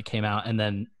right when it came out, and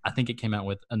then I think it came out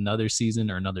with another season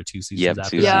or another 2 seasons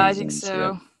after. Yeah, I think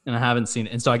so. And I haven't seen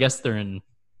it, and so I guess they're in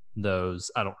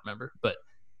those. I don't remember, but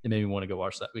it made me want to go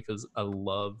watch that because I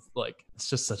love, like, it's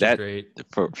just such a great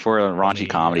for raunchy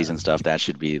comedies and stuff. That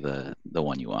should be the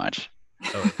one you watch.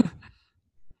 Oh,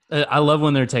 I love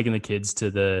when they're taking the kids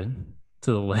to the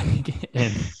lake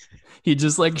and he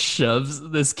just like shoves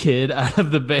this kid out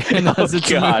of the van as it's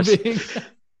moving.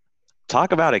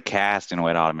 Talk about a cast in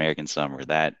Wet Hot American Summer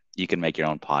that you can make your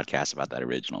own podcast about that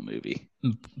original movie.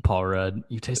 Paul Rudd,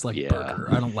 you taste like burger.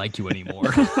 I don't like you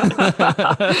anymore.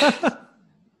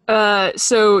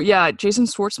 So yeah, Jason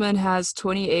Schwartzman has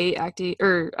 28 acting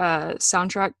or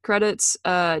soundtrack credits.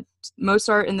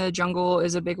 Mozart in the Jungle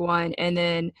is a big one, and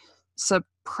then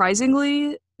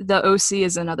surprisingly, The OC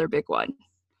is another big one.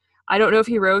 I don't know if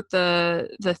he wrote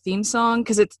the theme song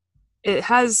because it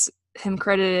has him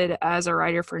credited as a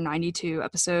writer for 92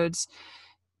 episodes,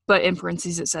 but in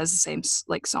parentheses it says the same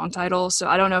like song title. So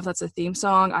I don't know if that's a theme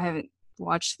song. I haven't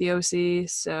watched The OC,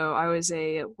 so I was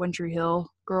a One Tree Hill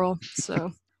girl.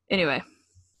 So anyway,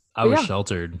 I was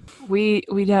sheltered. We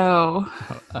know.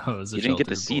 I was. You didn't get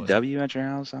the CW at your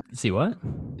house? See what?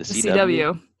 The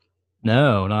CW.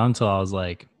 No, not until I was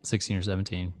like 16 or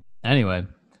 17. Anyway,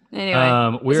 is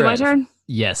it my turn?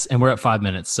 Yes, and we're at 5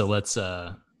 minutes, so let's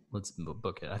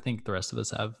book it. I think the rest of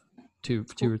us have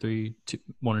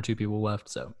one or two people left.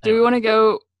 So do we want to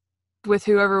go with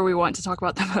whoever we want to talk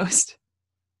about the most?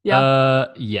 Yeah.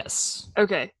 Yes.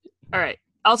 Okay. All right.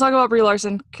 I'll talk about Brie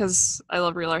Larson because I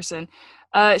love Brie Larson.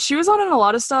 She was on in a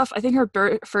lot of stuff. I think her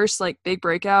first like big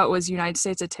breakout was United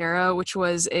States of Tara, which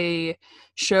was a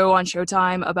show on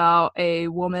Showtime about a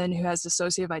woman who has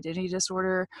dissociative identity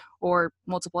disorder or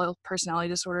multiple personality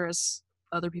disorder, as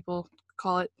other people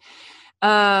call it.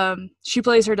 She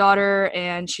plays her daughter,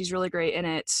 and she's really great in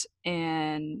it.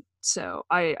 And so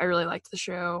I really liked the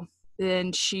show.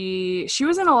 Then she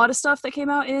was in a lot of stuff that came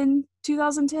out in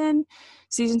 2010.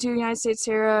 Season 2, United States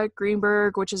Tara,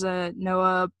 Greenberg, which is a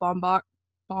Noah Baumbach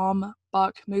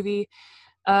movie.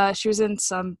 She was in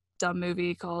some dumb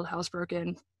movie called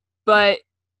Housebroken. But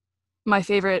my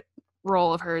favorite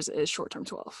role of hers is Short Term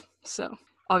 12. So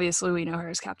obviously we know her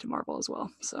as Captain Marvel as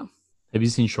well. So have you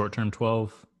seen Short Term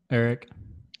 12, Eric?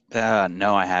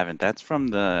 No, I haven't. That's from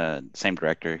the same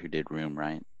director who did Room,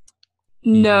 right?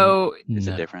 No. Is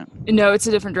it different? No, it's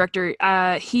a different director.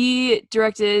 He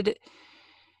directed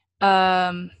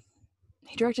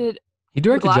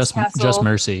Just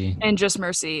Mercy. And Just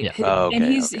Mercy. Yeah. And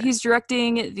he's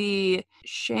directing the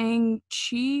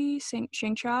Shang-Chi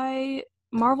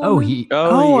Marvel movie.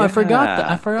 I forgot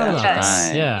about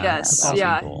that. Yeah. Yes. Awesome.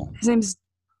 Yeah. Cool. His name's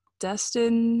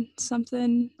Destin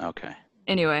something. Okay.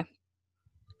 Anyway.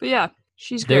 But yeah,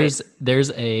 she's great.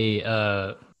 There's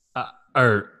a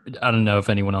or I don't know if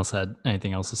anyone else had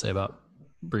anything else to say about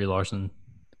Brie Larson.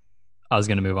 I was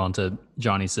going to move on to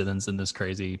Johnny Simmons and this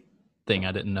crazy thing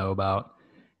I didn't know about.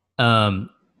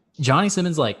 Johnny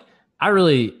Simmons, like,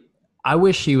 I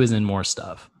wish he was in more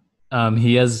stuff.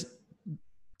 He has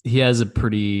a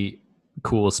pretty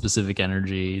cool specific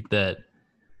energy that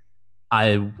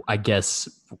I guess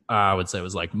I would say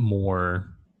was like more,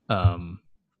 what am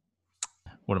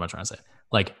I trying to say?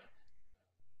 Like,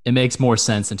 it makes more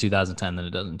sense in 2010 than it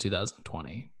does in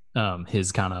 2020.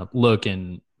 His kind of look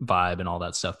and vibe and all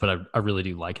that stuff, but I really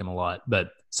do like him a lot. But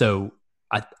so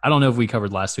I don't know if we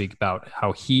covered last week about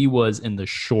how he was in the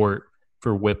short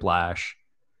for Whiplash,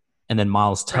 and then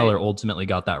Miles Teller ultimately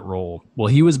got that role. Well,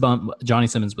 he was bummed. Johnny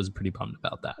Simmons was pretty bummed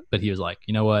about that, but he was like,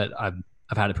 you know what, I've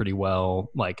had it pretty well.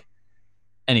 Like,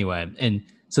 anyway, and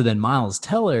so then Miles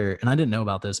Teller, and I didn't know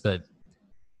about this, but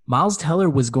Miles Teller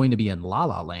was going to be in La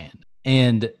La Land,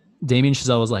 and Damien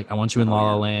Chazelle was like, I want you in La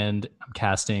La yeah. Land. I'm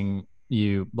casting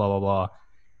you, blah, blah, blah.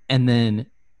 And then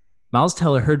Miles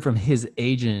Teller heard from his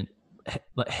agent,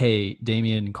 hey,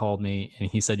 Damien called me and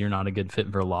he said you're not a good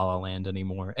fit for La La Land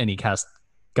anymore. And he cast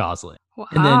Gosling.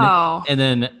 Wow. And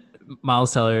then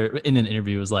Miles Teller in an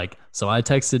interview was like, so I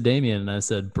texted Damien and I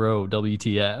said, bro,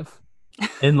 WTF.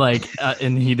 And like,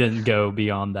 and he didn't go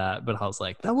beyond that. But I was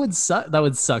like, that would suck. That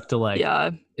would suck to like,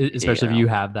 Yeah. especially if you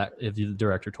have that, if the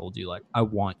director told you like, I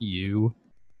want you.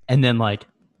 And then like,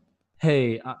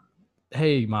 hey,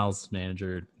 Miles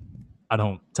manager,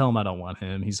 tell him I don't want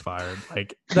him. He's fired.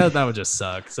 Like that would just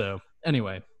suck. So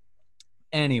anyway,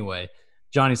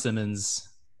 Johnny Simmons,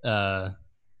 I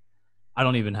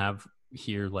don't even have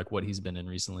here like what he's been in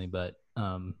recently, but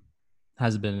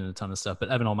hasn't been in a ton of stuff. But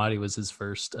Evan Almighty was his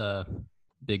first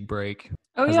big break.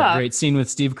 Oh, Has yeah. that great scene with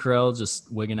Steve Carell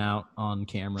just wigging out on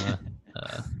camera.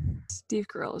 Steve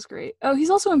Carell is great. Oh, he's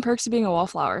also in Perks of Being a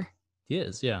Wallflower. He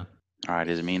is, yeah. All right,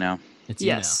 is it me now? It's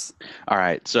Yes. All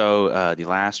right, so the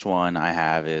last one I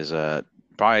have is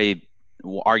probably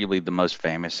arguably the most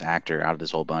famous actor out of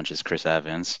this whole bunch is Chris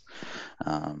Evans.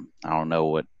 I don't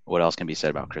know what else can be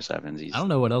said about Chris Evans. I don't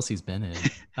know what else he's been in.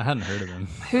 I hadn't heard of him.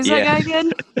 Who's that guy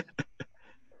again?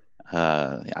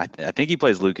 I think he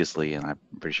plays Lucas Lee, and I'm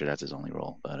pretty sure that's his only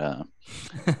role. But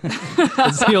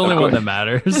it's the only one that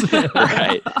matters,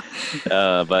 right?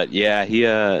 But yeah,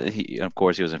 he of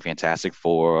course he was in Fantastic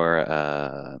Four,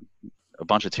 a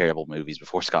bunch of terrible movies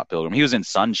before Scott Pilgrim. He was in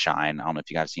Sunshine. I don't know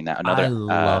if you guys seen that. I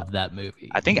love that movie.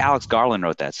 I think Alex Garland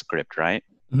wrote that script, right?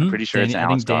 Mm-hmm. I'm pretty sure it's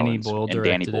Alex Garland.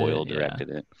 Danny Boyle directed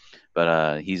it.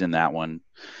 But he's in that one.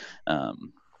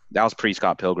 That was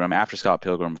pre-Scott Pilgrim. After Scott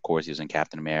Pilgrim, of course, he was in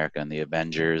Captain America and the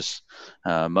Avengers.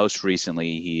 Most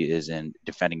recently, he is in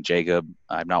Defending Jacob.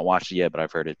 I've not watched it yet, but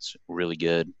I've heard it's really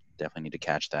good. Definitely need to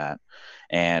catch that.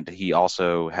 And he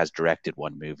also has directed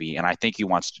one movie, and I think he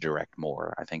wants to direct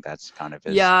more. I think that's kind of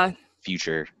his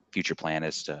future plan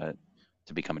is to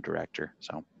become a director.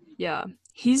 So yeah,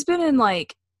 he's been in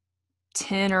like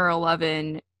 10 or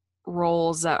 11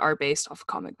 roles that are based off of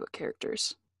comic book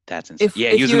characters. That's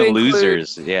insane. He was in The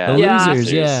Losers. Yeah.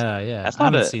 Losers. Yeah. That's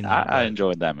not I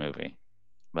enjoyed that movie.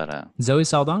 But Zoe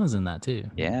Saldana's in that too.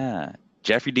 Yeah.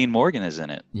 Jeffrey Dean Morgan is in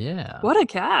it. Yeah. What a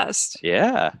cast.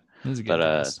 Yeah. It was a good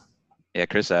cast. Yeah,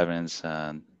 Chris Evans,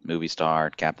 movie star,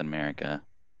 Captain America.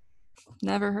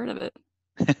 Never heard of it.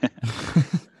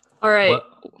 All right.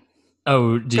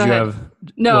 Did you have?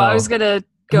 No, I was gonna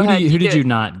go ahead. Who did you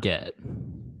not get?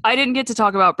 I didn't get to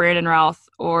talk about Brandon Routh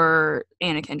or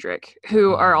Anna Kendrick,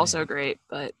 who are also great,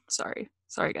 but sorry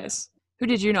guys. Who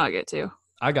did you not get to?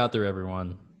 I got through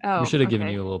everyone. Oh, we should have given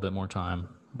you a little bit more time,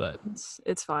 but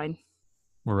it's fine.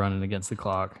 We're running against the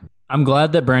clock. I'm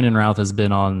glad that Brandon Routh has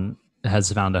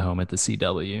found a home at the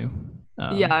CW.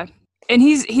 Yeah. And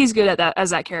he's good at that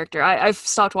as that character. I've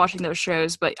stopped watching those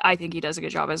shows, but I think he does a good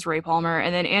job as Ray Palmer.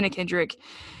 And then Anna Kendrick,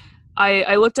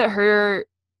 I looked at her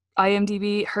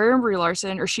IMDb.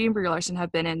 She and Brie Larson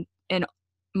have been in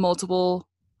multiple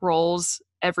roles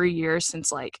every year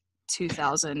since like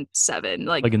 2007.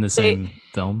 Like in the same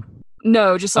film?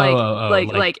 No, just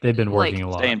like they've been working a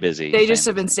lot. Staying busy. They just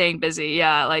have been staying busy.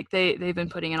 Yeah, like they've been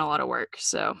putting in a lot of work.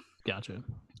 So gotcha.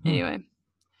 Anyway.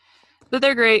 But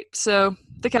they're great. So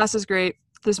the cast is great.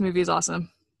 This movie is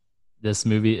awesome. This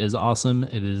movie is awesome.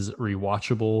 It is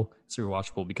rewatchable. It's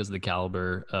rewatchable because of the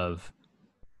caliber of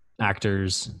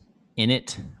actors in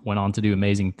it. Went on to do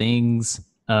amazing things.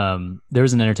 There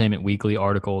was an Entertainment Weekly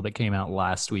article that came out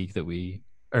last week at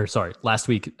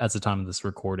the time of this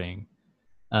recording.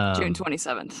 June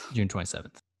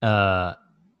 27th.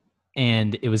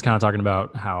 And it was kind of talking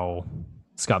about how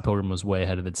Scott Pilgrim was way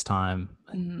ahead of its time.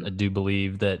 Mm-hmm. I do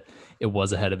believe that it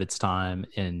was ahead of its time,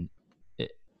 and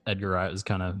Edgar Wright was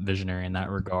kind of visionary in that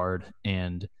regard.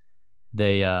 And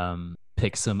they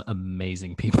picked some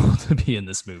amazing people to be in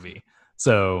this movie.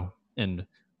 So, and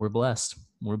we're blessed.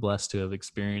 We're blessed to have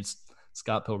experienced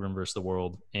Scott Pilgrim versus the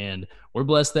World, and we're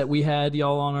blessed that we had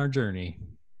y'all on our journey,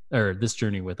 or this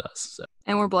journey with us. So.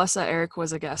 And we're blessed that Eric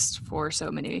was a guest for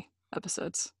so many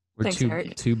episodes. Thanks,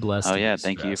 Eric. Too blessed. Oh yeah,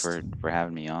 thank you for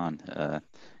having me on.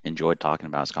 Enjoyed talking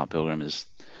about Scott Pilgrim. Is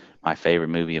my favorite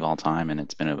movie of all time, and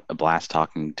it's been a blast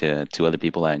talking to two other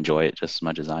people that enjoy it just as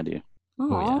much as I do. Oh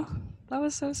yeah. That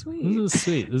was so sweet. This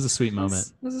is a sweet moment.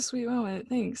 This was a sweet moment.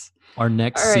 Thanks. Our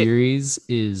next series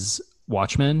is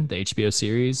Watchmen, the HBO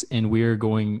series, and we're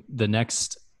going the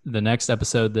next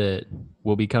episode that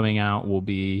will be coming out will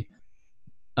be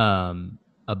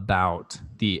about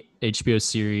the HBO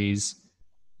series,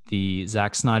 the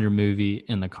Zack Snyder movie,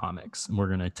 and the comics. And we're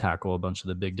going to tackle a bunch of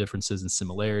the big differences and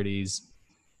similarities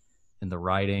and the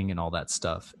writing and all that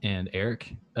stuff. And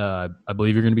Eric, I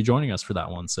believe you're going to be joining us for that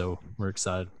one. So we're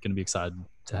going to be excited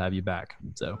to have you back.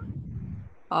 So.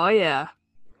 Oh yeah.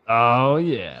 Oh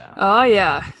yeah. Oh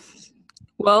yeah.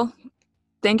 Well,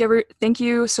 thank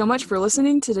you so much for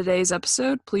listening to today's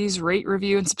episode. Please rate,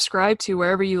 review, and subscribe to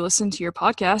wherever you listen to your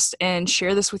podcast, and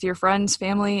share this with your friends,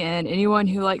 family, and anyone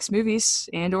who likes movies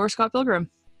and/or Scott Pilgrim.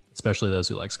 Especially those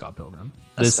who like Scott Pilgrim.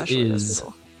 This is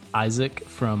Isaac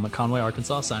from Conway,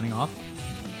 Arkansas, signing off.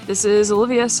 This is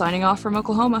Olivia signing off from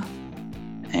Oklahoma.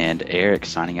 And Eric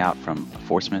signing out from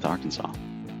Fort Smith, Arkansas.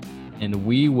 And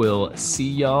we will see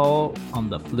y'all on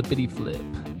the flippity flip.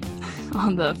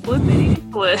 On the flippity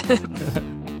flip.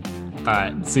 All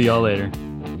right. See y'all later.